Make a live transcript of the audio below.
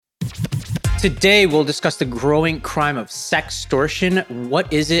Today, we'll discuss the growing crime of sextortion.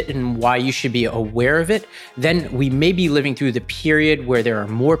 What is it and why you should be aware of it? Then we may be living through the period where there are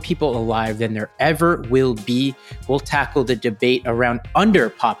more people alive than there ever will be. We'll tackle the debate around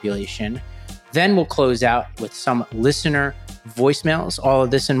underpopulation. Then we'll close out with some listener voicemails. All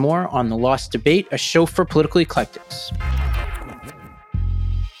of this and more on The Lost Debate, a show for political eclectics.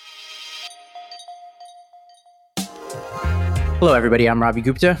 Hello, everybody. I'm Ravi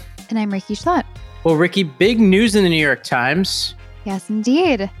Gupta. And I'm Ricky Schlott. Well, Ricky, big news in the New York Times. Yes,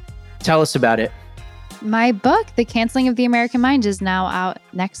 indeed. Tell us about it. My book, The Canceling of the American Mind, is now out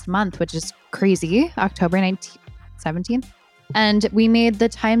next month, which is crazy, October 17th. And we made the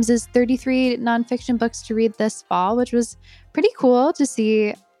Times' 33 nonfiction books to read this fall, which was pretty cool to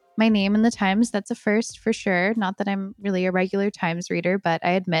see my name in the Times. That's a first for sure. Not that I'm really a regular Times reader, but I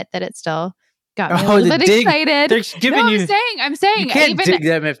admit that it still got me a little bit excited. I'm saying. You can't dig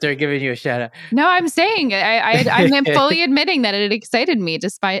them if they're giving you a shout out. No, I'm saying. I'm fully admitting that it excited me,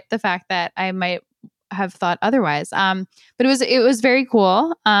 despite the fact that I might have thought otherwise. But it was very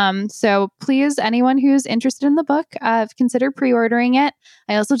cool. So please, anyone who's interested in the book, consider pre-ordering it.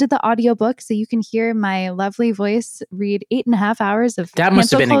 I also did the audiobook, so you can hear my lovely voice read 8.5 hours of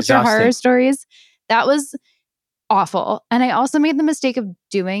cancel culture horror stories. That was awful. And I also made the mistake of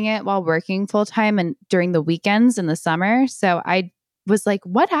doing it while working full time and during the weekends in the summer. So I was like,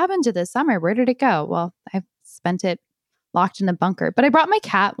 what happened to this summer? Where did it go? Well, I spent it locked in a bunker. But I brought my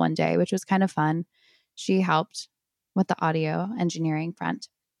cat one day, which was kind of fun. She helped with the audio engineering front.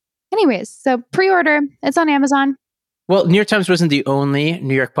 Anyways, so pre-order. It's on Amazon. Well, New York Times wasn't the only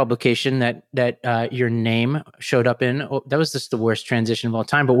New York publication that your name showed up in. Oh, that was just the worst transition of all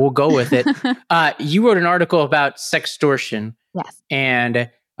time, but we'll go with it. You wrote an article about sextortion. Yes. And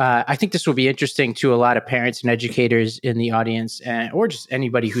I think this will be interesting to a lot of parents and educators in the audience, or just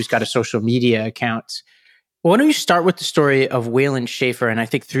anybody who's got a social media account. Why don't you start with the story of Waylon Schaefer? And I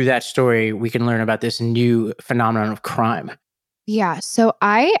think through that story, we can learn about this new phenomenon of crime. Yeah. So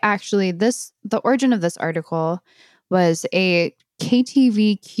the origin of this article was a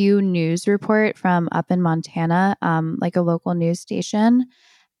KTVQ news report from up in Montana, like a local news station.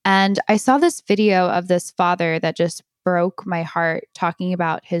 And I saw this video of this father that just broke my heart, talking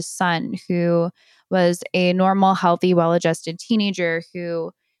about his son, who was a normal, healthy, well-adjusted teenager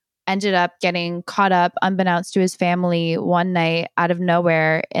who ended up getting caught up, unbeknownst to his family, one night out of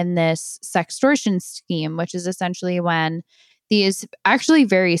nowhere in this sextortion scheme, which is essentially when these actually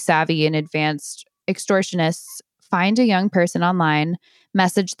very savvy and advanced extortionists find a young person online,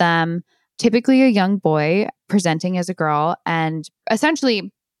 message them, typically a young boy presenting as a girl, and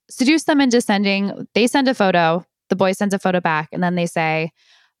essentially seduce them into they send a photo, the boy sends a photo back, and then they say,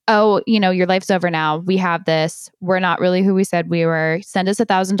 oh, your life's over now. We have this. We're not really who we said we were. Send us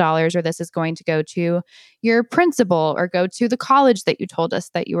 $1,000 or this is going to go to your principal or go to the college that you told us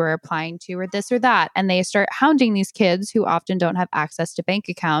that you were applying to or this or that. And they start hounding these kids who often don't have access to bank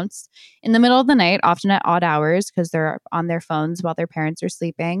accounts in the middle of the night, often at odd hours because they're on their phones while their parents are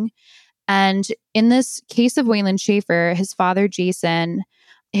sleeping. And in this case of Waylon Schaefer, his father, Jason,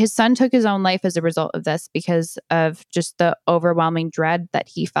 his son took his own life as a result of this because of just the overwhelming dread that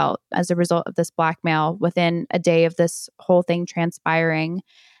he felt as a result of this blackmail within a day of this whole thing transpiring.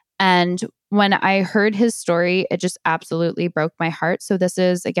 And when I heard his story, it just absolutely broke my heart. So this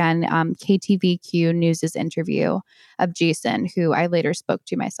is, again, KTVQ News' interview of Jason, who I later spoke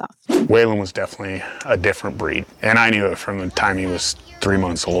to myself. Waylon was definitely a different breed. And I knew it from the time he was 3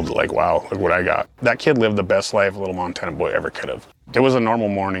 months old, like, wow, look what I got. That kid lived the best life a little Montana boy ever could have. It was a normal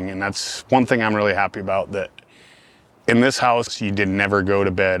morning, and that's one thing I'm really happy about, that in this house, you did never go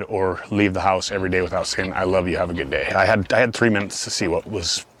to bed or leave the house every day without saying, I love you, have a good day. I had 3 minutes to see what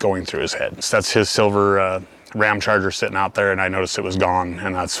was going through his head. So that's his silver Ram Charger sitting out there, and I noticed it was gone,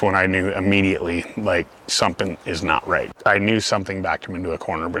 and that's when I knew immediately, like, something is not right. I knew something backed him into a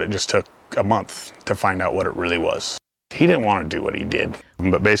corner, but it just took a month to find out what it really was. He didn't want to do what he did,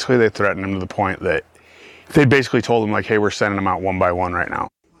 but basically they threatened him to the point that they basically told him, like, hey, we're sending them out one by one right now.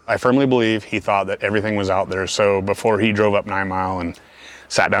 I firmly believe he thought that everything was out there. So before he drove up 9 Mile and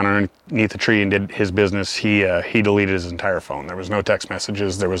sat down underneath the tree and did his business, he deleted his entire phone. There was no text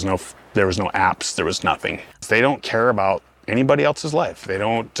messages. There was no apps. There was nothing. They don't care about anybody else's life. They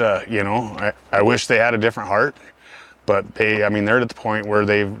don't, I wish they had a different heart, but they're at the point where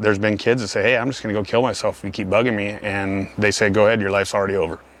there's been kids that say, hey, I'm just going to go kill myself if you keep bugging me. And they say, go ahead, your life's already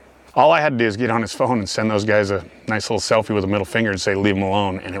over. All I had to do is get on his phone and send those guys a nice little selfie with a middle finger and say, leave them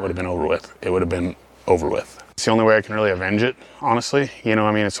alone, and it would have been over with. It would have been over with. It's the only way I can really avenge it, honestly.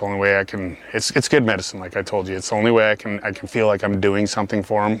 It's the only way I can, it's good medicine, like I told you. It's the only way I can feel like I'm doing something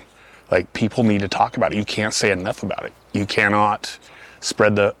for him. Like, people need to talk about it. You can't say enough about it. You cannot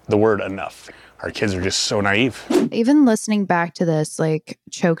spread the word enough. Our kids are just so naive. Even listening back to this, like,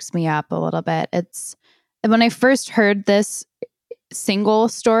 chokes me up a little bit. It's when I first heard this single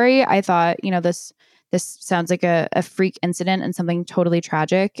story, I thought, this sounds like a freak incident and something totally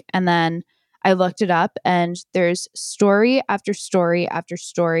tragic. And then I looked it up, and there's story after story after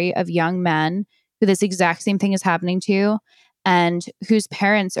story of young men who this exact same thing is happening to, and whose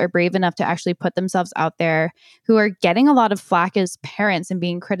parents are brave enough to actually put themselves out there, who are getting a lot of flack as parents and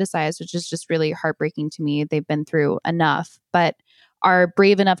being criticized, which is just really heartbreaking to me. They've been through enough, but are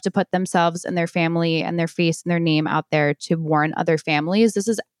brave enough to put themselves and their family and their face and their name out there to warn other families. This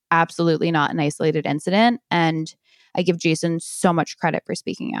is absolutely not an isolated incident. And I give Jason so much credit for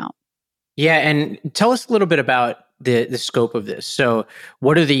speaking out. Yeah, and tell us a little bit about the scope of this. So,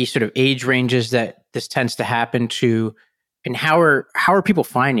 what are the sort of age ranges that this tends to happen to, and how are people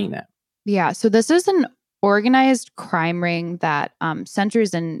finding them? Yeah, so this is an organized crime ring that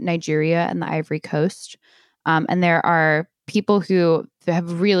centers in Nigeria and the Ivory Coast. And there are people who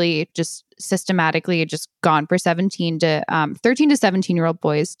have really just systematically just gone for 13 to 17-year-old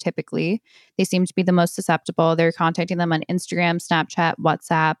boys. Typically, they seem to be the most susceptible. They're contacting them on Instagram, Snapchat,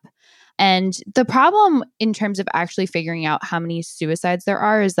 WhatsApp. And the problem in terms of actually figuring out how many suicides there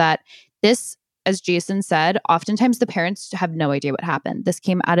are is that this, as Jason said, oftentimes the parents have no idea what happened. This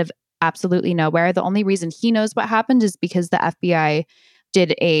came out of absolutely nowhere. The only reason he knows what happened is because the FBI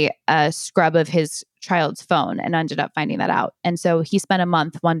did a scrub of his child's phone and ended up finding that out. And so he spent a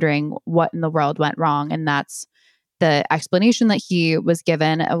month wondering what in the world went wrong. And that's the explanation that he was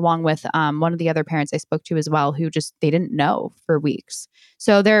given, along with one of the other parents I spoke to as well, who just, they didn't know for weeks.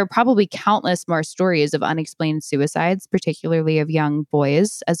 So there are probably countless more stories of unexplained suicides, particularly of young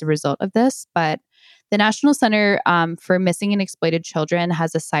boys as a result of this. But the National Center for Missing and Exploited Children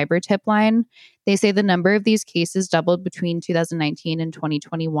has a cyber tip line. They say the number of these cases doubled between 2019 and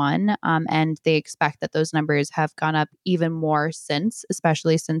 2021, and they expect that those numbers have gone up even more since,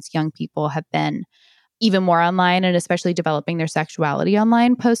 especially since young people have been even more online, and especially developing their sexuality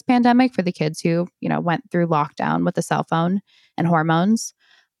online post-pandemic for the kids who, went through lockdown with the cell phone and hormones.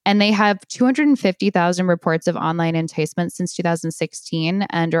 And they have 250,000 reports of online enticement since 2016,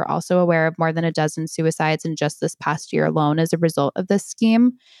 and are also aware of more than a dozen suicides in just this past year alone as a result of this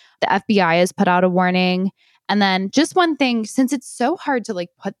scheme. The FBI has put out a warning. And then just one thing, since it's so hard to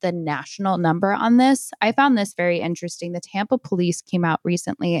put the national number on this, I found this very interesting. The Tampa police came out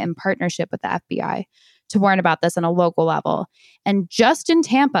recently in partnership with the FBI to warn about this on a local level. And just in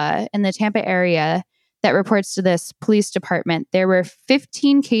Tampa, in the Tampa area that reports to this police department, there were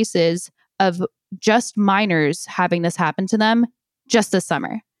 15 cases of just minors having this happen to them just this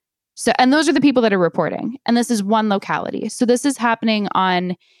summer. So, and those are the people that are reporting. And this is one locality. So this is happening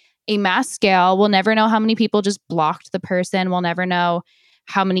on a mass scale. We'll never know how many people just blocked the person. We'll never know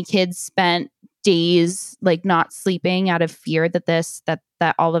how many kids spent days not sleeping out of fear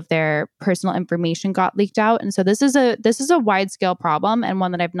that all of their personal information got leaked out. And so this is a wide scale problem, and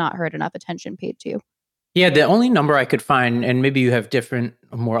one that I've not heard enough attention paid to. Yeah, the only number I could find, and maybe you have different,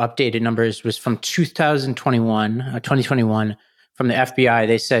 more updated numbers, was from 2021 from the FBI.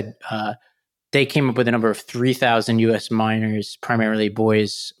 They said they came up with a number of 3,000 U.S. minors, primarily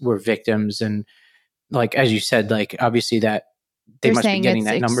boys, were victims. And as you said, obviously that they must be getting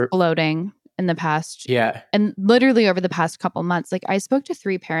that number exploding in the past. Yeah. And literally over the past couple months, I spoke to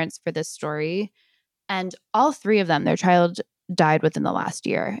 3 parents for this story, and all 3 of them, their child died within the last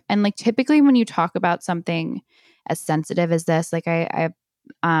year. And typically when you talk about something as sensitive as this, I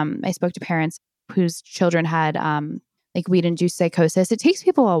spoke to parents whose children had weed-induced psychosis. It takes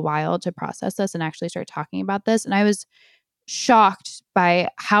people a while to process this and actually start talking about this. And I was shocked by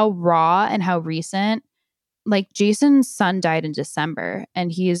how raw and how recent. Jason's son died in December, and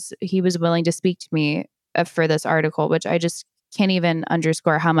he was willing to speak to me for this article, which I just can't even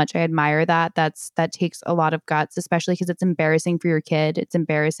underscore how much I admire that. That takes a lot of guts, especially because it's embarrassing for your kid. It's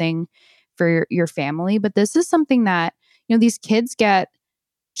embarrassing for your family. But this is something that, these kids get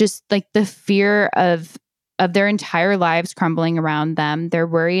just the fear of their entire lives crumbling around them. They're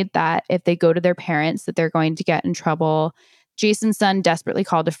worried that if they go to their parents that they're going to get in trouble. Jason's son desperately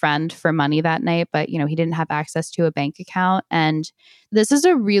called a friend for money that night, but he didn't have access to a bank account. And this is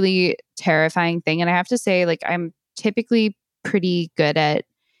a really terrifying thing. And I have to say, I'm typically pretty good at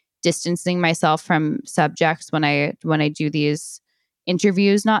distancing myself from subjects when I do these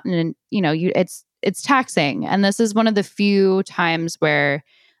interviews. Not in, it's taxing. And this is one of the few times where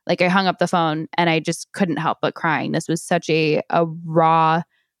I hung up the phone and I just couldn't help but crying. This was such a raw,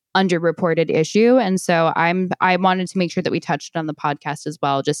 underreported issue. And so I wanted to make sure that we touched on the podcast as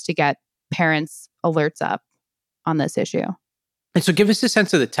well, just to get parents alerts up on this issue. And so give us a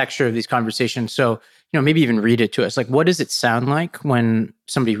sense of the texture of these conversations. So, maybe even read it to us. Like, what does it sound like when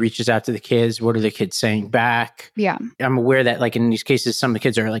somebody reaches out to the kids? What are the kids saying back? Yeah. I'm aware that like in these cases, some of the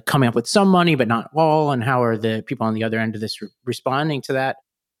kids are like coming up with some money, but not all. And how are the people on the other end of this responding to that?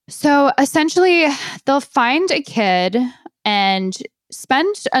 So essentially, they'll find a kid and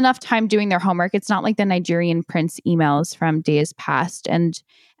spend enough time doing their homework. It's not like the Nigerian prince emails from days past, and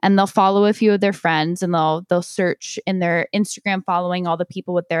they'll follow a few of their friends, and they'll search in their Instagram following all the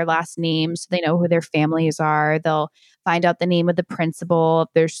people with their last names so they know who their families are. They'll find out the name of the principal of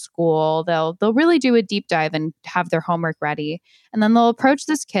their school. They'll really do a deep dive and have their homework ready. And then they'll approach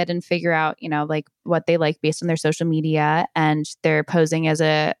this kid and figure out, like what they like based on their social media, and they're posing as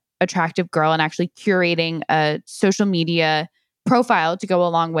a attractive girl and actually curating a social media profile to go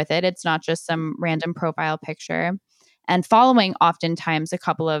along with it. It's not just some random profile picture, and following oftentimes a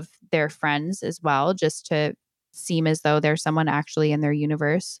couple of their friends as well, just to seem as though there's someone actually in their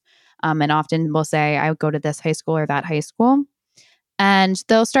universe. And often will say, I go to this high school or that high school. And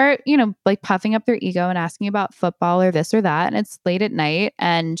they'll start, like puffing up their ego and asking about football or this or that. And it's late at night,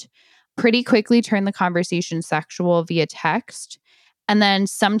 and pretty quickly turn the conversation sexual via text. And then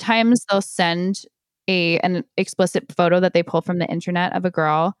sometimes they'll send an explicit photo that they pull from the internet of a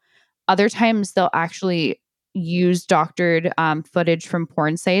girl. Other times they'll actually use doctored footage from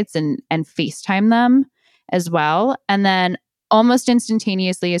porn sites and FaceTime them as well. And then almost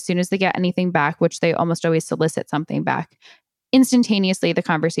instantaneously, as soon as they get anything back, which they almost always solicit something back, instantaneously the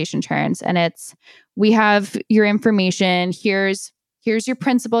conversation turns, and it's, we have your information. Here's your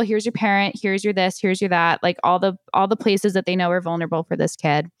principal, here's your parent, here's your this, here's your that, like all the places that they know are vulnerable for this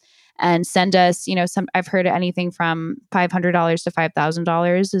kid. And send us, some, I've heard anything from $500 to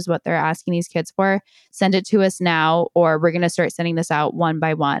 $5,000 is what they're asking these kids for. Send it to us now, or we're going to start sending this out one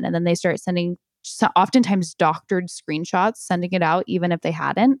by one. And then they start sending oftentimes doctored screenshots, sending it out even if they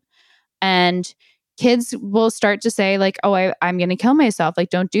hadn't. And kids will start to say like, oh, I'm going to kill myself. Like,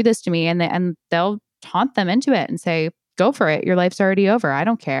 don't do this to me. And they'll taunt them into it and say, go for it. Your life's already over. I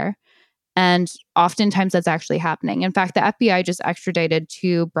don't care. And oftentimes that's actually happening. In fact, the FBI just extradited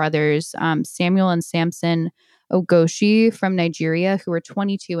two brothers, Samuel and Samson Ogoshi from Nigeria, who were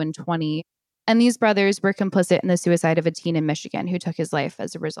 22 and 20. And these brothers were complicit in the suicide of a teen in Michigan who took his life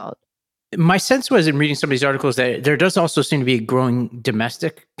as a result. My sense was in reading some of these articles that there does also seem to be a growing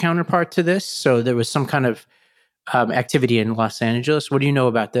domestic counterpart to this. So there was some kind of activity in Los Angeles. What do you know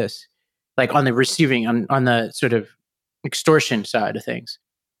about this? Like on the receiving, on the sort of extortion side of things.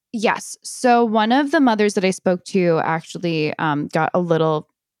 Yes. So one of the mothers that I spoke to actually got a little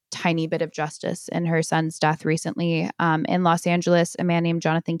tiny bit of justice in her son's death recently. In Los Angeles, a man named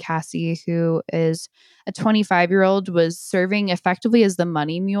Jonathan Cassie, who is a 25-year-old, was serving effectively as the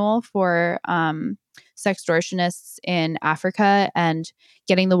money mule for sextortionists in Africa and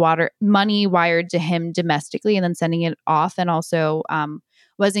getting the money wired to him domestically and then sending it off, and also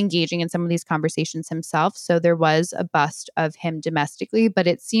was engaging in some of these conversations himself. So there was a bust of him domestically, but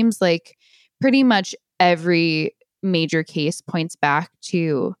it seems like pretty much every major case points back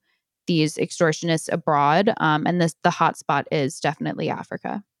to these extortionists abroad. And the hotspot is definitely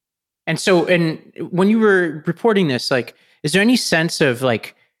Africa. And so, and when you were reporting this, like, is there any sense of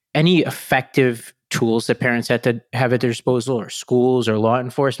like any effective tools that parents had to have at their disposal, or schools or law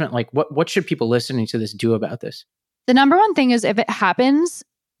enforcement? Like what should people listening to this do about this? The number one thing is, if it happens,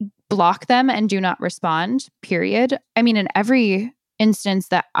 block them and do not respond, period. I mean, in every instance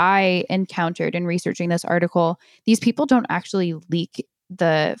that I encountered in researching this article, these people don't actually leak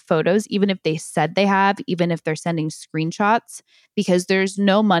the photos, even if they said they have, even if they're sending screenshots, because there's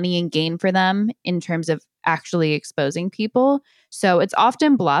no money in gain for them in terms of actually exposing people. So it's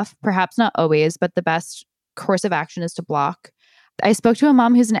often bluff, perhaps not always, but the best course of action is to block. I spoke to a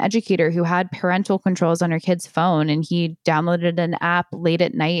mom who's an educator who had parental controls on her kid's phone, and he downloaded an app late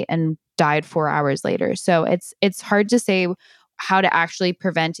at night and died 4 hours later. So it's hard to say how to actually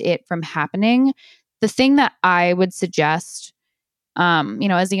prevent it from happening. The thing that I would suggest,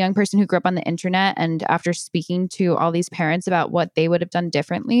 as a young person who grew up on the internet, and after speaking to all these parents about what they would have done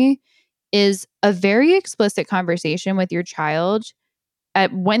differently, is a very explicit conversation with your child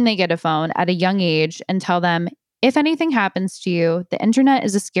when they get a phone at a young age, and tell them, if anything happens to you, the internet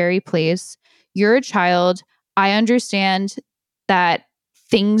is a scary place. You're a child. I understand that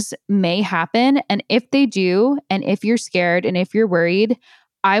things may happen. And if they do, and if you're scared, and if you're worried,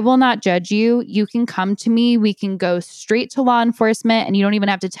 I will not judge you. You can come to me. We can go straight to law enforcement, and you don't even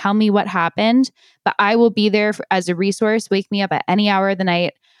have to tell me what happened, but I will be there as a resource. Wake me up at any hour of the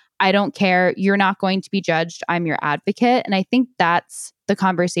night. I don't care. You're not going to be judged. I'm your advocate. And I think that's the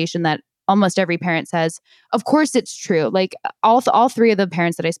conversation that almost every parent says, of course it's true. Like all three of the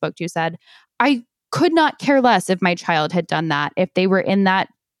parents that I spoke to said, I could not care less if my child had done that. If they were in that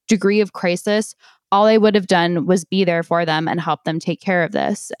degree of crisis, all I would have done was be there for them and help them take care of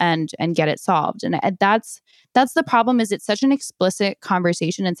this and get it solved. And that's the problem, is it's such an explicit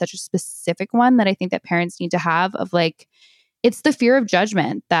conversation and such a specific one that I think that parents need to have, of like, it's the fear of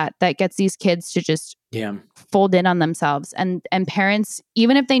judgment that gets these kids to just fold in on themselves. And parents,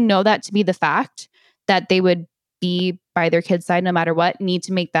 even if they know that to be the fact, that they would be by their kid's side no matter what, need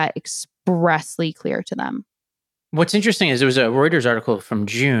to make that expressly clear to them. What's interesting is there was a Reuters article from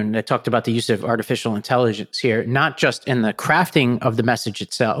June that talked about the use of artificial intelligence here, not just in the crafting of the message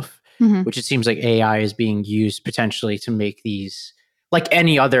itself, which it seems like AI is being used potentially to make these, like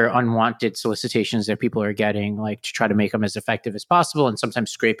any other unwanted solicitations that people are getting, like to try to make them as effective as possible, and sometimes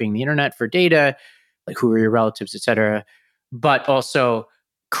scraping the internet for data, like who are your relatives, et cetera, but also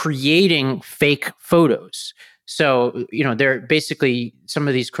creating fake photos. So, they're basically, some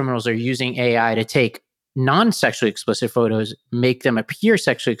of these criminals are using AI to take non-sexually explicit photos, make them appear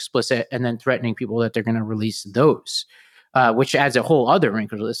sexually explicit, and then threatening people that they're going to release those, which adds a whole other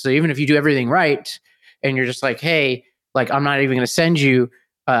wrinkle to this. So even if you do everything right and you're just like, hey, like, I'm not even going to send you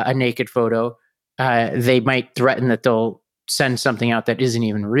a naked photo, they might threaten that they'll send something out that isn't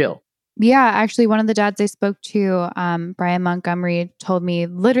even real. Yeah, actually, one of the dads I spoke to, Brian Montgomery, told me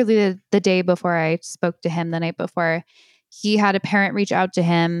literally the day before I spoke to him, the night before, he had a parent reach out to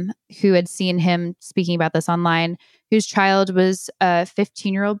him who had seen him speaking about this online, whose child was a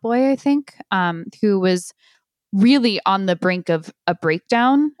 15-year-old boy, I think, who was really on the brink of a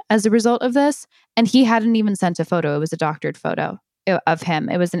breakdown as a result of this. And he hadn't even sent a photo. It was a doctored photo of him.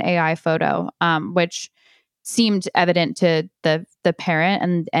 It was an AI photo, which seemed evident to the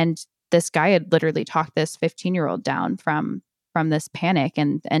parent. And this guy had literally talked this 15-year-old down from this panic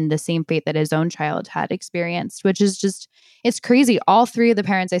and the same fate that his own child had experienced, which is just, it's crazy. All three of the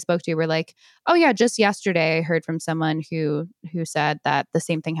parents I spoke to were like, oh yeah, just yesterday I heard from someone who said that the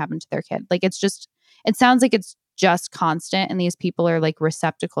same thing happened to their kid. Like, it sounds like it's just constant, and these people are like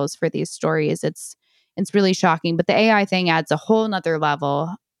receptacles for these stories. It's really shocking. But the AI thing adds a whole nother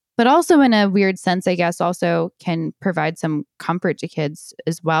level, but also in a weird sense, I guess, also can provide some comfort to kids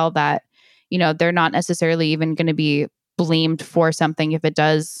as well, that, they're not necessarily even going to be blamed for something if it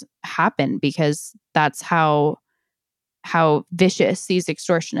does happen, because that's how vicious these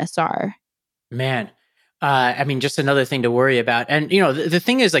extortionists are. Man, just another thing to worry about. And, the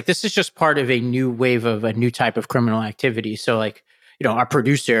thing is, like, this is just part of a new wave of a new type of criminal activity. So, like, our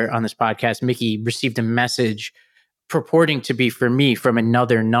producer on this podcast, Mickey, received a message purporting to be for me from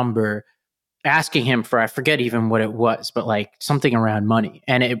another number, asking him for, I forget even what it was, but like something around money.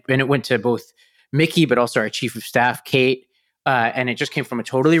 And it went to both Mickey, but also our chief of staff, Kate. And it just came from a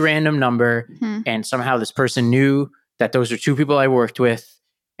totally random number. And somehow this person knew that those are two people I worked with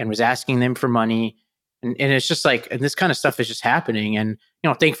and was asking them for money. And it's just like, and this kind of stuff is just happening. And,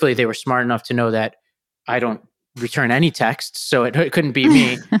 thankfully they were smart enough to know that I don't return any texts, so it couldn't be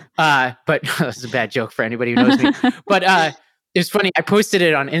me. But that's a bad joke for anybody who knows me. But it's funny. I posted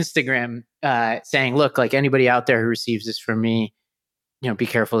it on Instagram saying, look, like, anybody out there who receives this from me, be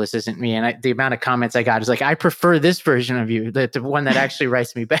careful, this isn't me. And the amount of comments I got is like, I prefer this version of you, the one that actually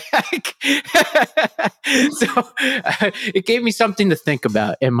writes me back. So it gave me something to think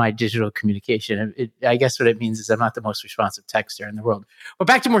about in my digital communication. I guess what it means is I'm not the most responsive texter in the world. But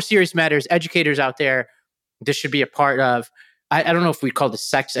back to more serious matters, educators out there, this should be a part of, I don't know if we'd call this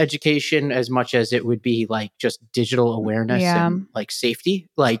sex education as much as it would be like just digital awareness and like safety.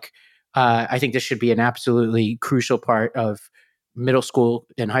 Like, I think this should be an absolutely crucial part of middle school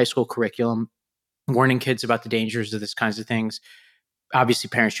and high school curriculum, warning kids about the dangers of these kinds of things. Obviously,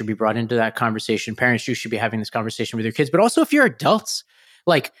 parents should be brought into that conversation. Parents, you should be having this conversation with your kids. But also, if you're adults,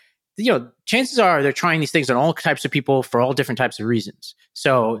 like, chances are they're trying these things on all types of people for all different types of reasons.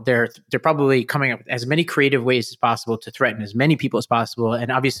 So they're probably coming up with as many creative ways as possible to threaten as many people as possible.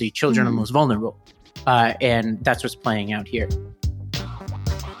 And obviously, children are the most vulnerable. And that's what's playing out here.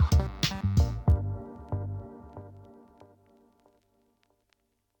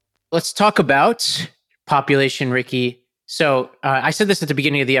 Let's talk about population, Ricky. So I said this at the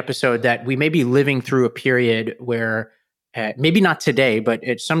beginning of the episode that we may be living through a period where maybe not today, but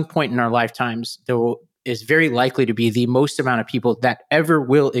at some point in our lifetimes, is very likely to be the most amount of people that ever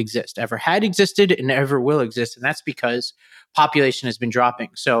will exist, ever had existed, and ever will exist. And that's because population has been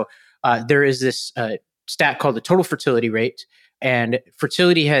dropping. So there is this stat called the total fertility rate, And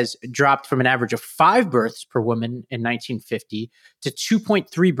fertility has dropped from an average of 5 births per woman in 1950 to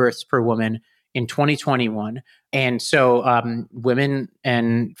 2.3 births per woman in 2021. And so women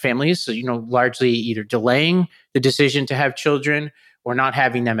and families, largely either delaying the decision to have children or not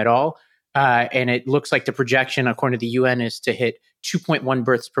having them at all. And it looks like the projection, according to the UN, is to hit 2.1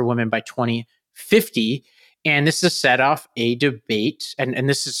 births per woman by 2050. And this has set off a debate, and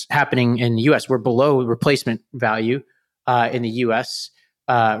this is happening in the US. We're below replacement value in the US.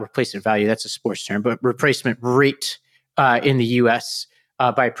 Replacement value, that's a sports term, but replacement rate in the US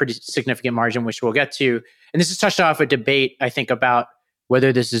by a pretty significant margin, which we'll get to. And this has touched off a debate, I think, about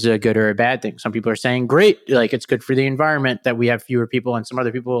whether this is a good or a bad thing. Some people are saying, great, like it's good for the environment that we have fewer people. And some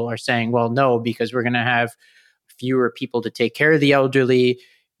other people are saying, well, no, because we're going to have fewer people to take care of the elderly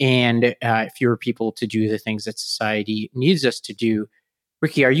and fewer people to do the things that society needs us to do.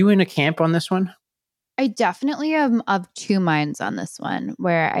 Ricky, are you in a camp on this one? I definitely am of two minds on this one,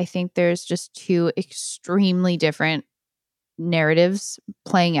 where I think there's just two extremely different narratives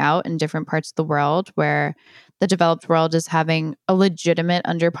playing out in different parts of the world, where the developed world is having a legitimate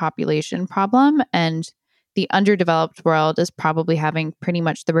underpopulation problem and the underdeveloped world is probably having pretty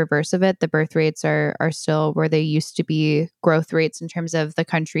much the reverse of it. The birth rates are still where they used to be, growth rates in terms of the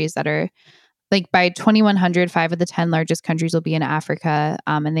countries that are like by 2100, 5 of the 10 largest countries will be in Africa.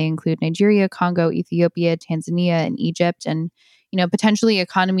 And they include Nigeria, Congo, Ethiopia, Tanzania, and Egypt. And, potentially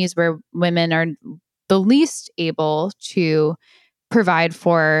economies where women are the least able to provide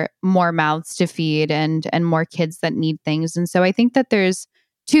for more mouths to feed and more kids that need things. And so I think that there's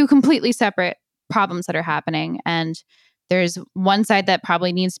two completely separate problems that are happening. And there's one side that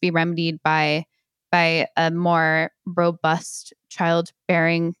probably needs to be remedied by a more robust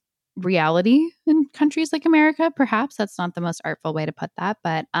childbearing reality in countries like America. Perhaps that's not the most artful way to put that,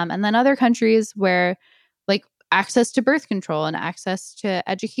 but and then other countries where like access to birth control and access to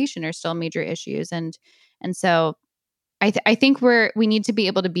education are still major issues. And so I think we need to be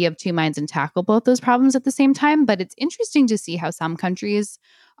able to be of two minds and tackle both those problems at the same time. But it's interesting to see how some countries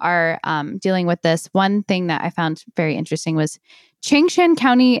are dealing with this. One thing that I found very interesting was Changshan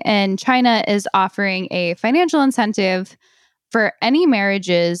County in China is offering a financial incentive for any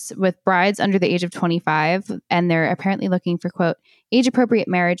marriages with brides under the age of 25. And they're apparently looking for, quote, age appropriate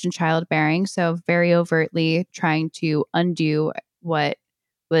marriage and childbearing. So very overtly trying to undo what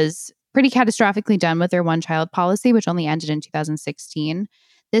was pretty catastrophically done with their one child policy, which only ended in 2016.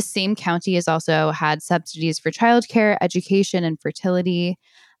 This same county has also had subsidies for childcare, education, and fertility.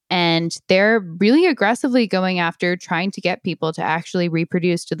 And they're really aggressively going after trying to get people to actually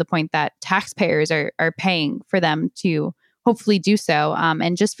reproduce to the point that taxpayers are paying for them to hopefully do so.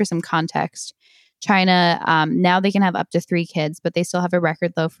 And just for some context, China, now they can have up to 3 kids, but they still have a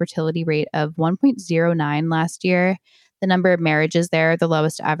record low fertility rate of 1.09 last year. The number of marriages there are the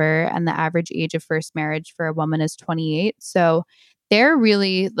lowest ever, and the average age of first marriage for a woman is 28. So they're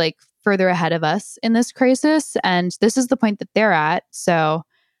really like further ahead of us in this crisis, and this is the point that they're at. So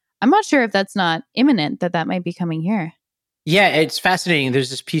I'm not sure if that's not imminent that might be coming here. Yeah, it's fascinating. There's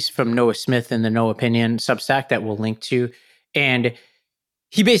this piece from Noah Smith in the No Opinion Substack that we'll link to, and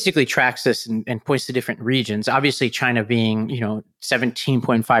he basically tracks this and points to different regions. Obviously, China being,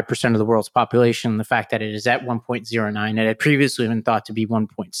 17.5% of the world's population, the fact that it is at 1.09, it had previously been thought to be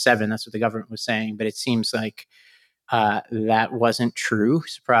 1.7. That's what the government was saying, but it seems like that wasn't true.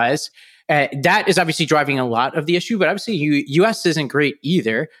 Surprise. That is obviously driving a lot of the issue, but obviously U.S. isn't great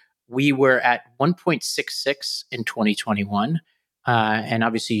either. We were at 1.66 in 2021. And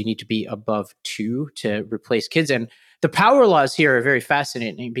obviously you need to be above 2 to replace kids. And the power laws here are very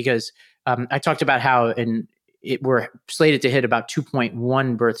fascinating because I talked about how we're slated to hit about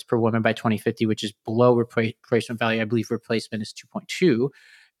 2.1 births per woman by 2050, which is below replacement value. I believe replacement is 2.2.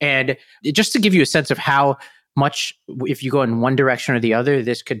 And just to give you a sense of how much, if you go in one direction or the other,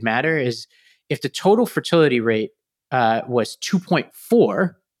 this could matter, is if the total fertility rate was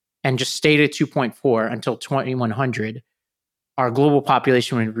 2.4 and just stayed at 2.4 until 2100, our global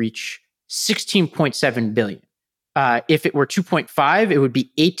population would reach 16.7 billion. If it were 2.5, it would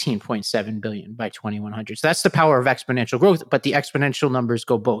be 18.7 billion by 2100. So that's the power of exponential growth, but the exponential numbers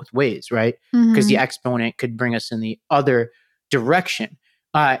go both ways, right? Because the exponent could bring us in the other direction.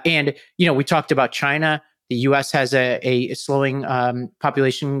 And we talked about China. The US has a slowing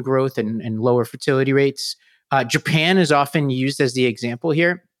population growth and lower fertility rates. Japan is often used as the example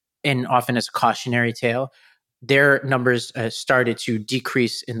here and often as a cautionary tale. Their numbers started to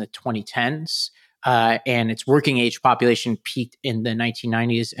decrease in the 2010s. And its working age population peaked in the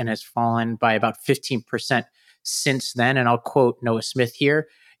 1990s and has fallen by about 15% since then. And I'll quote Noah Smith here: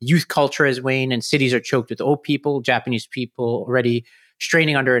 "Youth culture has waned and cities are choked with old people. Japanese people, already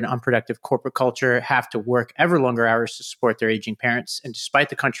straining under an unproductive corporate culture, have to work ever longer hours to support their aging parents. And despite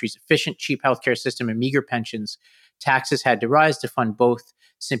the country's efficient, cheap healthcare system and meager pensions, taxes had to rise to fund both,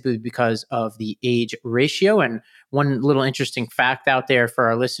 simply because of the age ratio." And one little interesting fact out there for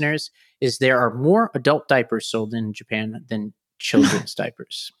our listeners is there are more adult diapers sold in Japan than children's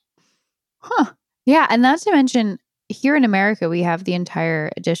diapers. Huh. Yeah. And not to mention, here in America, we have the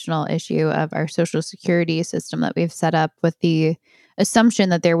entire additional issue of our social security system that we've set up with the assumption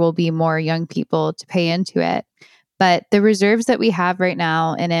that there will be more young people to pay into it. But the reserves that we have right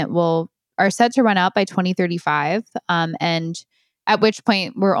now in it are set to run out by 2035. And at which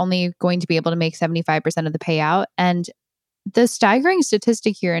point we're only going to be able to make 75% of the payout. And the staggering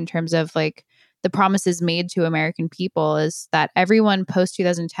statistic here in terms of like the promises made to American people is that everyone post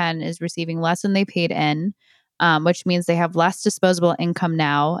 2010 is receiving less than they paid in, which means they have less disposable income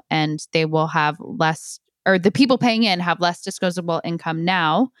now, and they will have less, or the people paying in have less disposable income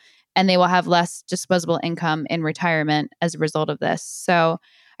now, and they will have less disposable income in retirement as a result of this. So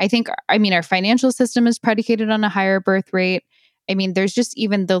I mean, our financial system is predicated on a higher birth rate. I mean, there's just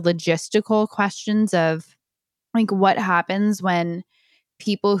even the logistical questions of like what happens when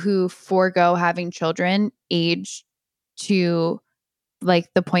people who forego having children age to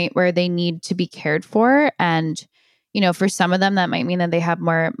like the point where they need to be cared for. And, for some of them, that might mean that they have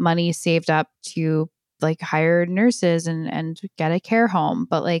more money saved up to like hire nurses and get a care home.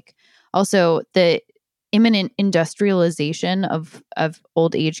 But like also the imminent industrialization of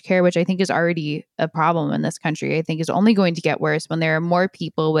old age care, which I think is already a problem in this country, I think is only going to get worse when there are more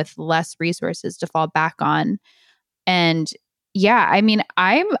people with less resources to fall back on. And yeah, I mean,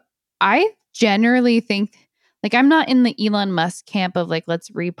 I generally think like I'm not in the Elon Musk camp of like, let's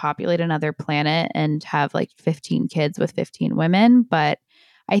repopulate another planet and have like 15 kids with 15 women. But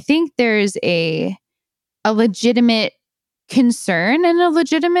I think there's a legitimate concern and a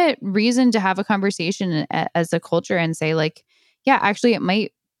legitimate reason to have a conversation as a culture and say like, yeah, actually it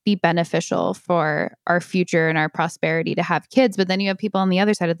might be beneficial for our future and our prosperity to have kids. But then you have people on the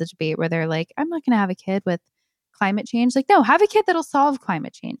other side of the debate where they're like, I'm not going to have a kid with climate change. Like, no, have a kid that'll solve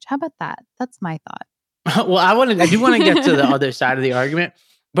climate change. How about that? That's my thought. Well, I do want to get to the other side of the argument,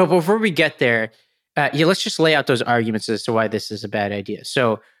 but before we get there, let's just lay out those arguments as to why this is a bad idea.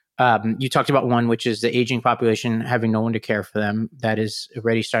 So you talked about one, which is the aging population having no one to care for them. That is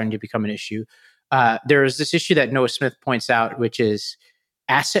already starting to become an issue. There is this issue that Noah Smith points out, which is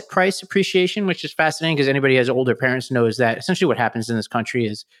asset price appreciation, which is fascinating because anybody who has older parents knows that essentially what happens in this country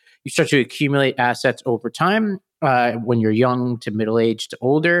is you start to accumulate assets over time when you're young to middle-aged to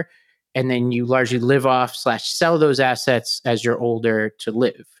older, and then you largely live off / sell those assets as you're older to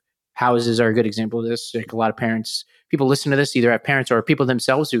live. Houses are a good example of this. Like a lot of parents, people listen to this, either have parents or people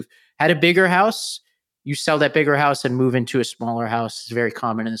themselves who've had a bigger house. You sell that bigger house and move into a smaller house. It's very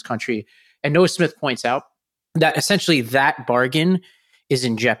common in this country. And Noah Smith points out that essentially that bargain is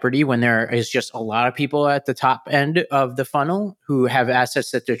in jeopardy when there is just a lot of people at the top end of the funnel who have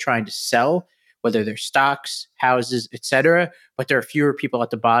assets that they're trying to sell, whether they're stocks, houses, etc. But there are fewer people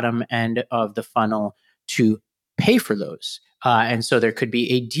at the bottom end of the funnel to pay for those. And so there could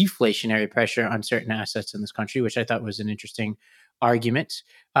be a deflationary pressure on certain assets in this country, which I thought was an interesting argument.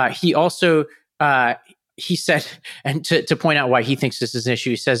 He also, he said, and to point out why he thinks this is an issue,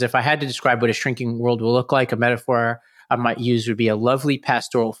 he says, if I had to describe what a shrinking world will look like, a metaphor I might use would be a lovely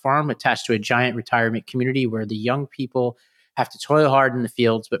pastoral farm attached to a giant retirement community where the young people have to toil hard in the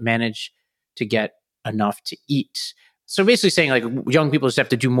fields, but manage to get enough to eat. So basically saying like young people just have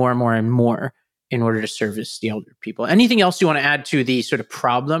to do more and more and more in order to service the elder people. Anything else you want to add to the sort of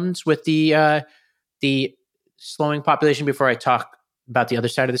problems with the slowing population before I talk about the other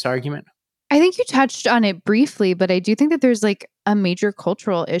side of this argument? I think you touched on it briefly, but I do think that there's like a major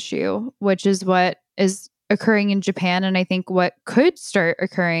cultural issue, which is what is occurring in Japan. And I think what could start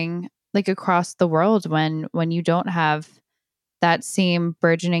occurring like across the world when you don't have that same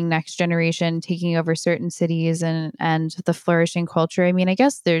burgeoning next generation taking over certain cities and the flourishing culture. I mean, I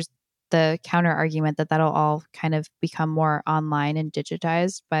guess there's the counter argument that that'll all kind of become more online and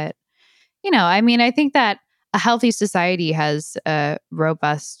digitized. But, I mean, I think that a healthy society has a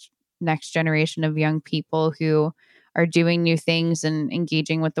robust next generation of young people who are doing new things and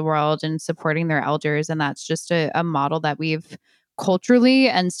engaging with the world and supporting their elders. And that's just a model that we've culturally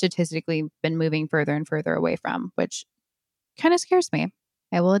and statistically been moving further and further away from, which kind of scares me,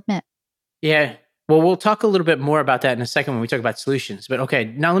 I will admit. Yeah. Well, we'll talk a little bit more about that in a second when we talk about solutions. But okay,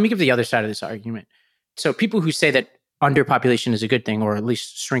 now let me give the other side of this argument. So people who say that underpopulation is a good thing, or at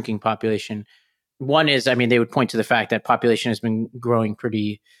least shrinking population, One is, I mean, they would point to the fact that population has been growing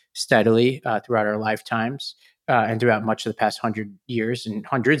pretty steadily throughout our lifetimes and throughout much of the past 100 years and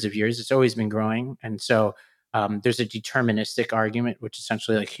hundreds of years. It's always been growing. And so there's a deterministic argument, which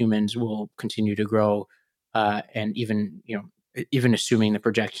essentially like humans will continue to grow. And even, even assuming the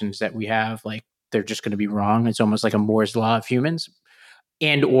projections that we have, like they're just going to be wrong. It's almost like a Moore's law of humans,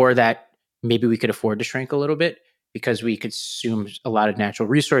 and or that maybe we could afford to shrink a little bit because we consume a lot of natural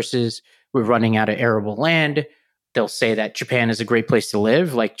resources. We're running out of arable land. They'll say that Japan is a great place to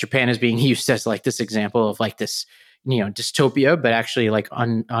live. Like Japan is being used as like this example of like this, dystopia, but actually like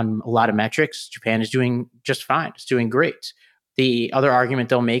on a lot of metrics, Japan is doing just fine. It's doing great. The other argument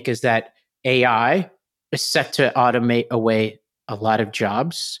they'll make is that AI is set to automate away a lot of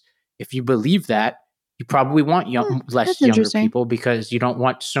jobs. If you believe that, you probably want less younger people because you don't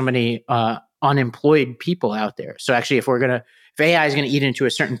want so many unemployed people out there. So actually, if AI is going to eat into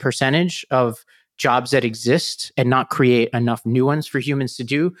a certain percentage of jobs that exist and not create enough new ones for humans to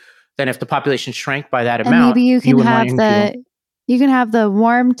do, then if the population shrank by that amount, maybe you can have the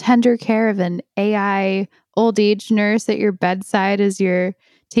warm, tender care of an AI old age nurse at your bedside as you're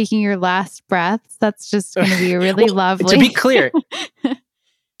taking your last breaths. That's just going to be really lovely.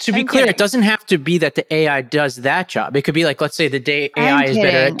 To be clear, it doesn't have to be that the AI does that job. It could be like, let's say the AI is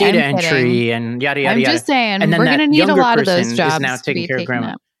better at data entry and yada, yada, I'm yada. just saying, and then we're going to need a lot of those jobs is now taking care of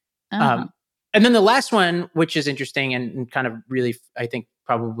grandma. Uh-huh. And then the last one, which is interesting and kind of really, I think,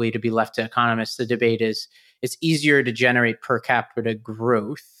 probably to be left to economists, the debate is it's easier to generate per capita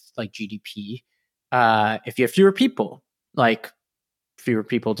growth, like GDP, if you have fewer people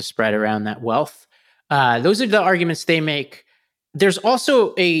to spread around that wealth. Those are the arguments they make. There's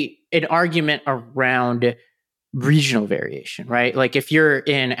also an argument around regional variation, right? Like if you're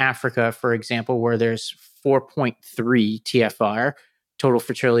in Africa, for example, where there's 4.3 TFR, total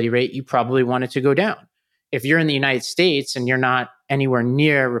fertility rate, you probably want it to go down. If you're in the United States and you're not anywhere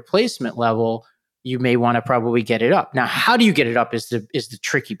near replacement level, you may want to probably get it up. Now, how do you get it up is the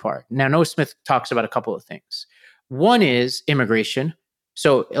tricky part. Now, Noah Smith talks about a couple of things. One is immigration.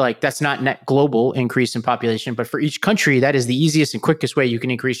 So like that's not net global increase in population, but for each country, that is the easiest and quickest way you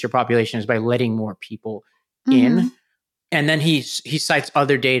can increase your population is by letting more people in. And then he cites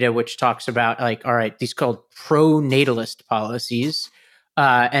other data which talks about like, all right, these called pro-natalist policies,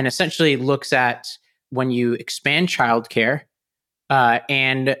 and essentially looks at when you expand childcare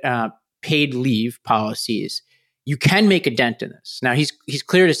and paid leave policies, you can make a dent in this. Now he's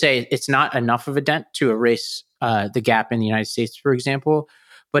clear to say it's not enough of a dent to erase the gap in the United States, for example,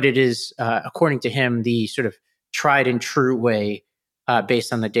 but it is, according to him, the sort of tried and true way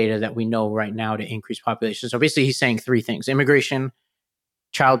based on the data that we know right now to increase population. So basically he's saying three things: immigration,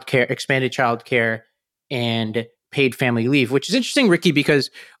 childcare, expanded childcare, and paid family leave, which is interesting, Ricky, because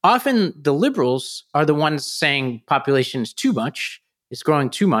often the liberals are the ones saying population is too much, it's growing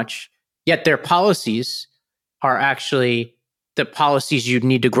too much, yet their policies are actually the policies you'd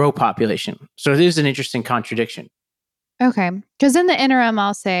need to grow population. So it is an interesting contradiction. Okay. Because in the interim,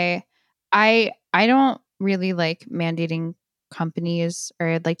 I'll say I don't really like mandating companies, or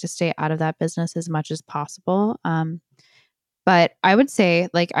I'd like to stay out of that business as much as possible. But I would say,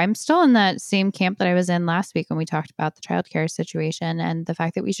 like, I'm still in that same camp that I was in last week when we talked about the childcare situation and the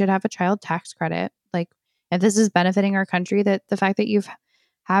fact that we should have a child tax credit. Like, if this is benefiting our country, that the fact that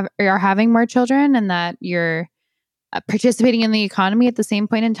are having more children and that you're participating in the economy at the same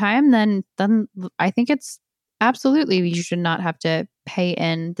point in time, then I think it's absolutely you should not have to pay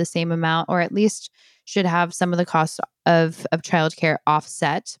in the same amount, or at least should have some of the costs of childcare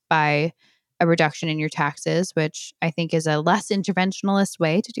offset by a reduction in your taxes, which I think is a less interventionalist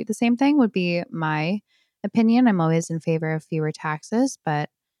way to do the same thing, would be my opinion. I'm always in favor of fewer taxes,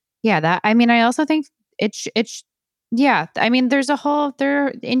 but yeah, I also think there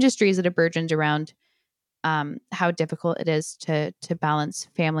are industries that have burgeoned around how difficult it is to balance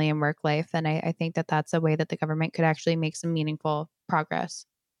family and work life. And I think that that's a way that the government could actually make some meaningful progress.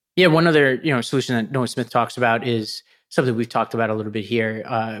 Yeah, one other solution that Noah Smith talks about is something we've talked about a little bit here,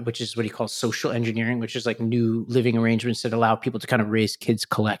 which is what he calls social engineering, which is like new living arrangements that allow people to kind of raise kids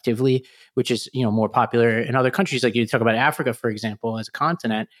collectively, which is more popular in other countries. Like you talk about Africa, for example, as a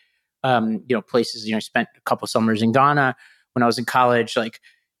continent. Places. I spent a couple summers in Ghana when I was in college. Like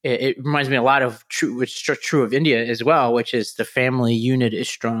it reminds me a lot of which is true of India as well, which is the family unit is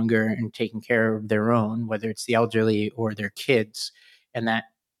stronger and taking care of their own, whether it's the elderly or their kids, and that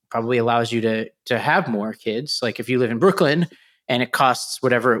probably allows you to have more kids. Like if you live in Brooklyn and it costs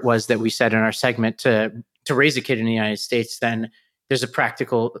whatever it was that we said in our segment to raise a kid in the United States, then there's a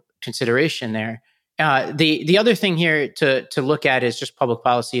practical consideration there. The other thing here to look at is just public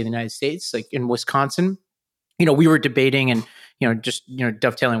policy in the United States. Like in Wisconsin, we were debating and just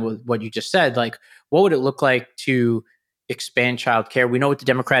dovetailing with what you just said. Like, what would it look like to expand childcare? We know what the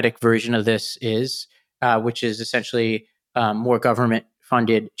Democratic version of this is, which is essentially more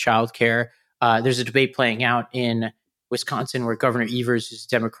government-funded childcare. There's a debate playing out in Wisconsin where Governor Evers, who's a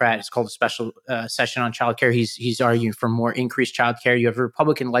Democrat, it's called a special session on childcare. He's arguing for more increased childcare. You have a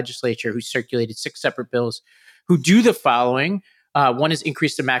Republican legislature who circulated 6 separate bills who do the following. One is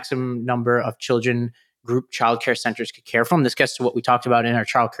increase the maximum number of children group childcare centers could care from. This gets to what we talked about in our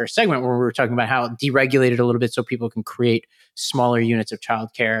childcare segment, where we were talking about how deregulated a little bit so people can create smaller units of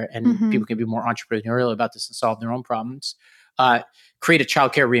childcare and people can be more entrepreneurial about this and solve their own problems. Create a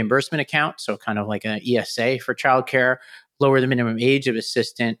childcare reimbursement account, so kind of like an ESA for childcare. Lower the minimum age of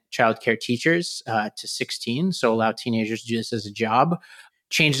assistant childcare teachers to 16, so allow teenagers to do this as a job.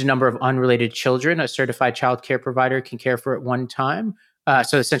 Change the number of unrelated children a certified childcare provider can care for at one time.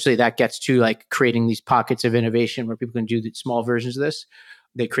 So essentially that gets to like creating these pockets of innovation where people can do the small versions of this.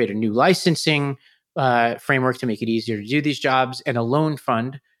 They create a new licensing framework to make it easier to do these jobs, and a loan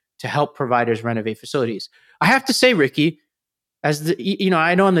fund to help providers renovate facilities. I have to say, Ricky, as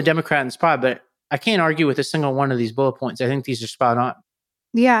I know I'm the Democrat in this pod, but I can't argue with a single one of these bullet points. I think these are spot on.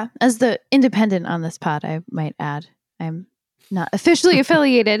 Yeah, as the independent on this pod, I might add, I'm not officially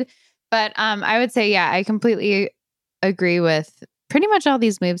affiliated, but I would say, yeah, I completely agree with pretty much all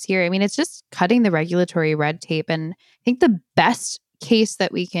these moves here. I mean, it's just cutting the regulatory red tape. And I think the best case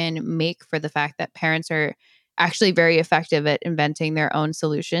that we can make for the fact that parents are actually very effective at inventing their own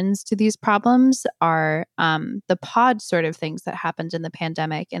solutions to these problems are the pod sort of things that happened in the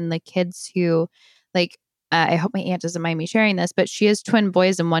pandemic, and the kids who I hope my aunt doesn't mind me sharing this, but she has twin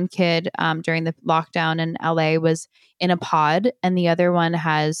boys, and one kid during the lockdown in LA was in a pod, and the other one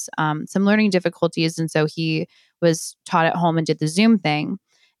has some learning difficulties. And so he was taught at home and did the Zoom thing.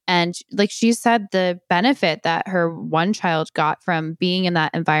 And like she said, the benefit that her one child got from being in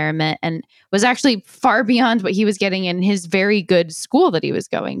that environment and was actually far beyond what he was getting in his very good school that he was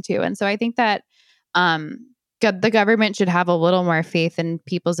going to. And so I think that the government should have a little more faith in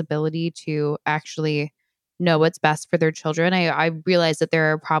people's ability to actually know what's best for their children. I realize that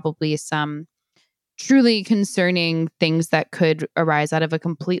there are probably some truly concerning things that could arise out of a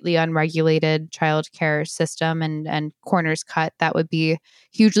completely unregulated childcare system and corners cut that would be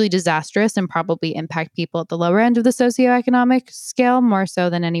hugely disastrous and probably impact people at the lower end of the socioeconomic scale more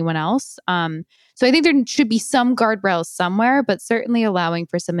so than anyone else. So I think there should be some guardrails somewhere, but certainly allowing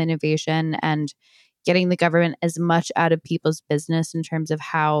for some innovation and getting the government as much out of people's business in terms of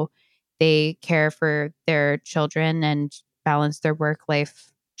how they care for their children and balance their work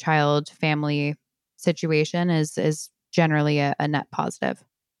life, child, family situation is generally a net positive.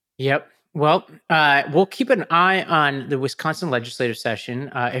 Yep. Well, we'll keep an eye on the Wisconsin legislative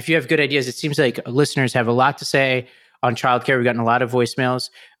session. If you have good ideas, it seems like listeners have a lot to say on childcare. We've gotten a lot of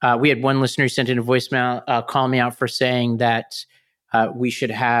voicemails. We had one listener who sent in a voicemail calling me out for saying that we should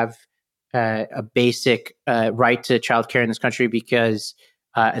have a basic right to childcare in this country because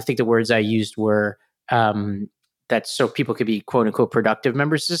I think the words I used were that so people could be quote unquote productive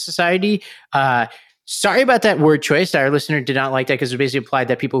members of society. Sorry about that word choice. Our listener did not like that because it basically implied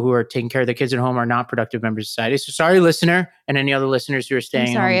that people who are taking care of their kids at home are not productive members of society. So sorry, listener, and any other listeners who are staying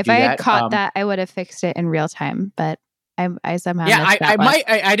I'm sorry. home. If I had caught that, I would have fixed it in real time. But I somehow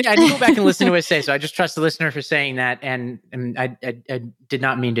I didn't go back and listen to what I say. So I just trust the listener for saying that, and I did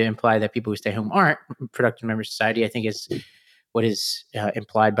not mean to imply that people who stay home aren't productive members of society. I think is what is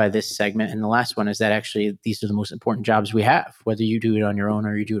implied by this segment. And the last one is that actually these are the most important jobs we have, whether you do it on your own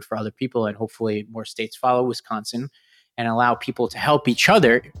or you do it for other people. And hopefully more states follow Wisconsin and allow people to help each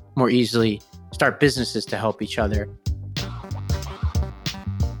other more easily, start businesses to help each other.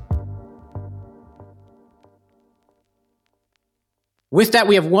 With that,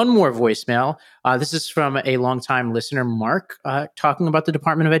 we have one more voicemail. This is from a longtime listener, Mark, talking about the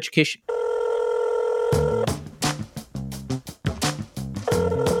Department of Education.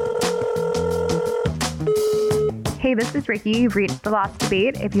 Hey, this is Ricky. You've reached the Lost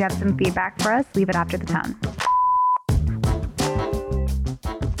Debate. If you have some feedback for us, leave it after the tone.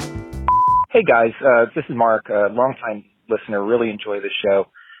 Hey, guys. This is Mark, a longtime listener. Really enjoy the show.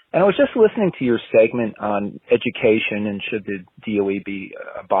 And I was just listening to your segment on education and should the DOE be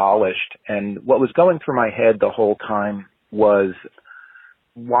abolished. And what was going through my head the whole time was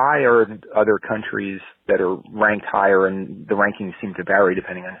why are other countries that are ranked higher, and the rankings seem to vary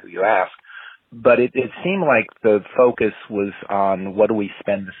depending on who you ask, but it seemed like the focus was on what do we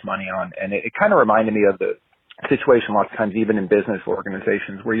spend this money on. And it kind of reminded me of the situation lots of times, even in business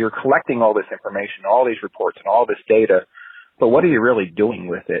organizations, where you're collecting all this information, all these reports and all this data, but what are you really doing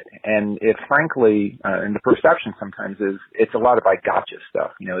with it? And it frankly, and the perception sometimes is it's a lot of I gotcha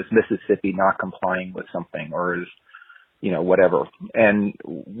stuff. Is Mississippi not complying with something, or is, whatever. And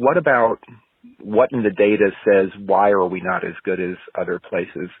what about what in the data says, why are we not as good as other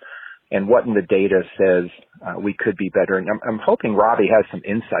places? And what in the data says we could be better? And I'm hoping Robbie has some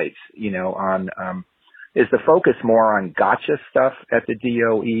insights, on is the focus more on gotcha stuff at the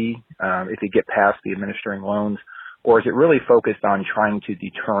DOE if you get past the administering loans, or is it really focused on trying to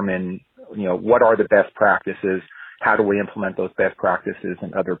determine, what are the best practices? How do we implement those best practices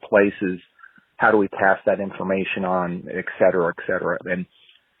in other places? How do we pass that information on, et cetera, et cetera? And,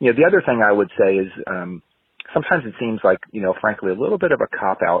 the other thing I would say is sometimes it seems like, frankly, a little bit of a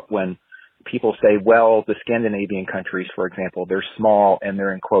cop-out when people say, well, the Scandinavian countries, for example, they're small and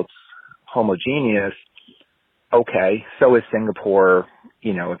they're in quotes homogeneous. Okay, so is Singapore,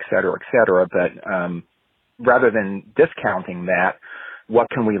 et cetera, et cetera. But rather than discounting that, what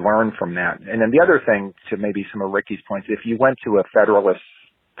can we learn from that? And then the other thing, to maybe some of Ricky's points, if you went to a federalist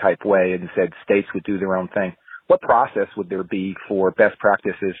type way and said states would do their own thing, what process would there be for best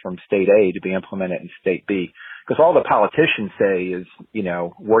practices from state A to be implemented in state B? Because all the politicians say is,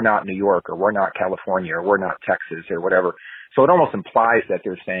 we're not New York, or we're not California, or we're not Texas, or whatever. So it almost implies that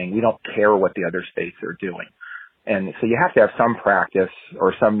they're saying we don't care what the other states are doing. And so you have to have some practice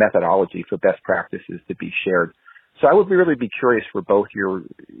or some methodology for best practices to be shared. So I would really be curious for both your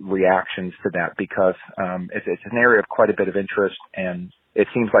reactions to that, because it's an area of quite a bit of interest, and it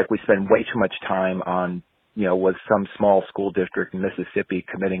seems like we spend way too much time on, was some small school district in Mississippi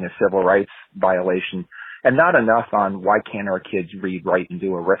committing a civil rights violation, and not enough on why can't our kids read, write, and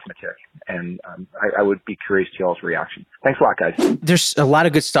do arithmetic. And I would be curious to y'all's reaction. Thanks a lot, guys. There's a lot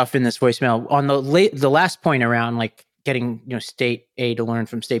of good stuff in this voicemail. On the last point around like getting state A to learn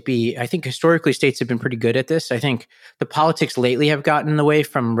from state B, I think historically states have been pretty good at this. I think the politics lately have gotten in the way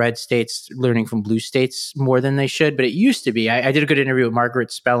from red states learning from blue states more than they should. But it used to be. I did a good interview with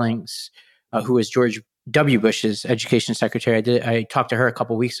Margaret Spellings, who was George W. Bush's education secretary. I talked to her a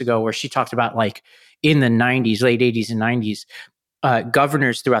couple of weeks ago, where she talked about like in the 90s, late 80s and 90s,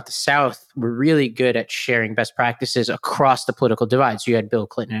 governors throughout the South were really good at sharing best practices across the political divide. So you had Bill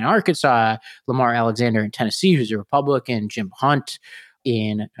Clinton in Arkansas, Lamar Alexander in Tennessee, who's a Republican, Jim Hunt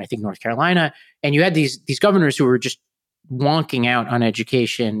in, I think, North Carolina. And you had these governors who were just wonking out on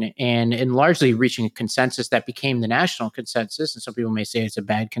education and largely reaching a consensus that became the national consensus. And some people may say it's a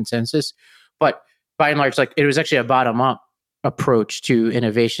bad consensus, but by and large, like it was actually a bottom-up approach to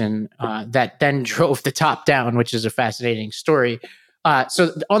innovation that then drove the top down, which is a fascinating story.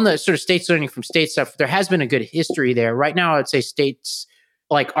 So on the sort of states learning from state stuff, there has been a good history there. Right now, I would say states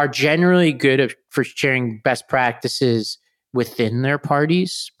like are generally good for sharing best practices within their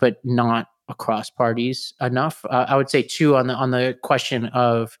parties, but not across parties enough. I would say too on the question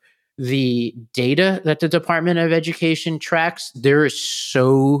of the data that the Department of Education tracks, there is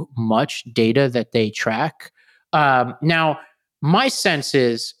so much data that they track. Now, my sense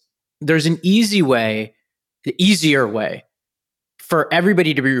is there's an easier way for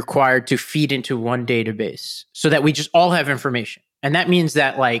everybody to be required to feed into one database so that we just all have information. And that means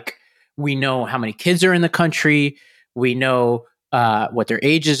that like we know how many kids are in the country, we know what their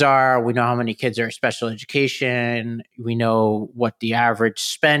ages are, we know how many kids are in special education, we know what the average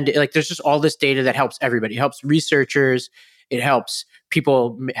spend. Like there's just all this data that helps everybody. It helps researchers, it helps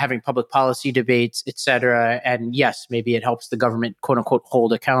people having public policy debates, et cetera. And yes, maybe it helps the government, quote unquote,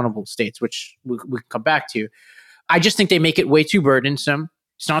 hold accountable states, which we can come back to. I just think they make it way too burdensome.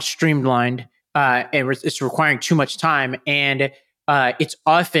 It's not streamlined, and it's requiring too much time. And it's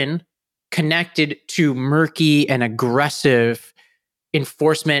often connected to murky and aggressive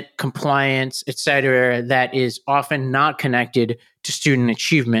enforcement, compliance, et cetera, that is often not connected to student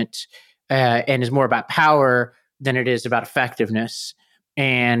achievement and is more about power than it is about effectiveness.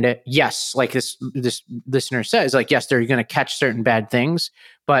 And yes, like this listener says, like, yes, they're going to catch certain bad things,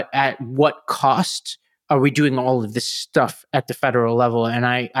 but at what cost are we doing all of this stuff at the federal level? And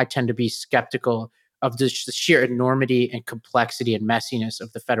I tend to be skeptical of the sheer enormity and complexity and messiness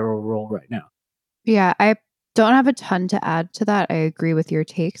of the federal role right now. Yeah, I don't have a ton to add to that. I agree with your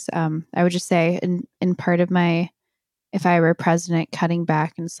takes. I would just say in part of my, if I were president, cutting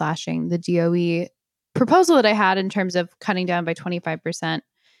back and slashing the DOE proposal that I had in terms of cutting down by 25%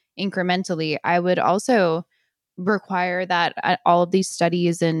 incrementally, I would also require that all of these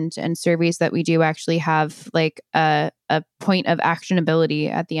studies and surveys that we do actually have like a point of actionability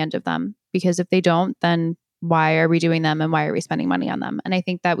at the end of them. Because if they don't, then why are we doing them and why are we spending money on them? And I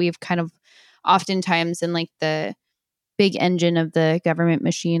think that we've kind of oftentimes in like the big engine of the government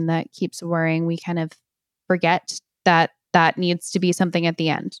machine that keeps worrying, we kind of forget that that needs to be something at the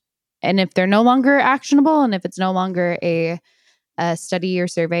end. And if they're no longer actionable, and if it's no longer a study or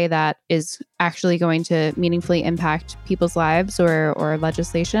survey that is actually going to meaningfully impact people's lives or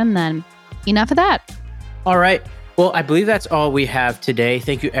legislation, then enough of that. All right. Well, I believe that's all we have today.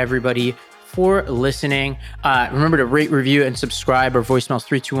 Thank you, everybody, for listening. Remember to rate, review, and subscribe. Our voicemail is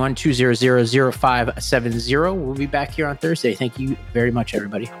 321-200-0570. We'll be back here on Thursday. Thank you very much,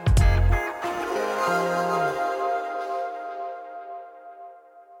 everybody.